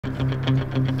Hey,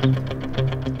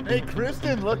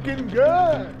 Kristen, looking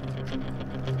good.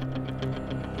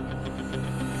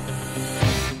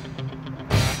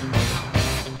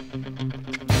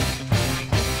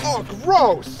 Oh,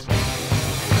 gross!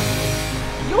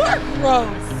 You're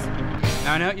gross!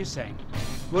 Now I know what you're saying.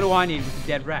 What do I need with a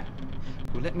dead rat?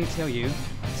 Well, let me tell you,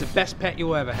 it's the best pet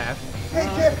you'll ever have. Hey,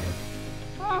 kid!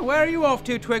 Oh, where are you off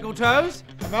to, Twinkle Toes?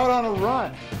 I'm out on a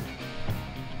run.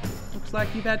 Looks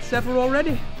like you've had several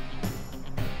already.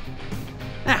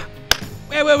 Now,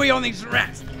 where were we on these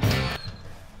rats?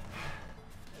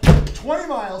 20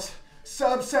 miles,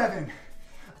 sub 7.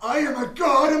 I am a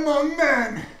god among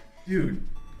men! Dude,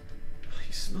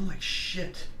 you smell like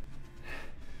shit.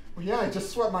 Well, yeah, I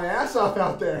just sweat my ass off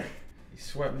out there. You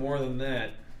sweat more than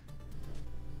that.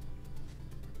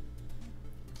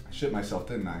 I shit myself,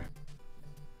 didn't I?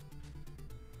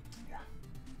 Yeah.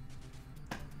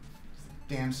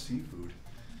 Damn seafood.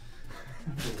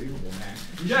 Unbelievable, man.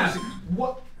 Yeah.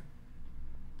 What?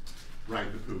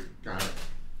 Right, the poop. Got it.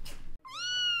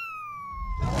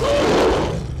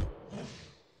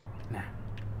 Now,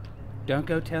 don't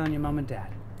go telling your mom and dad.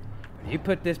 When you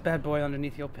put this bad boy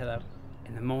underneath your pillow,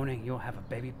 in the morning you'll have a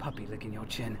baby puppy licking your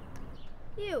chin.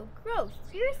 Ew, gross.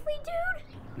 Seriously, dude?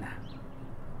 Now,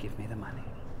 give me the money.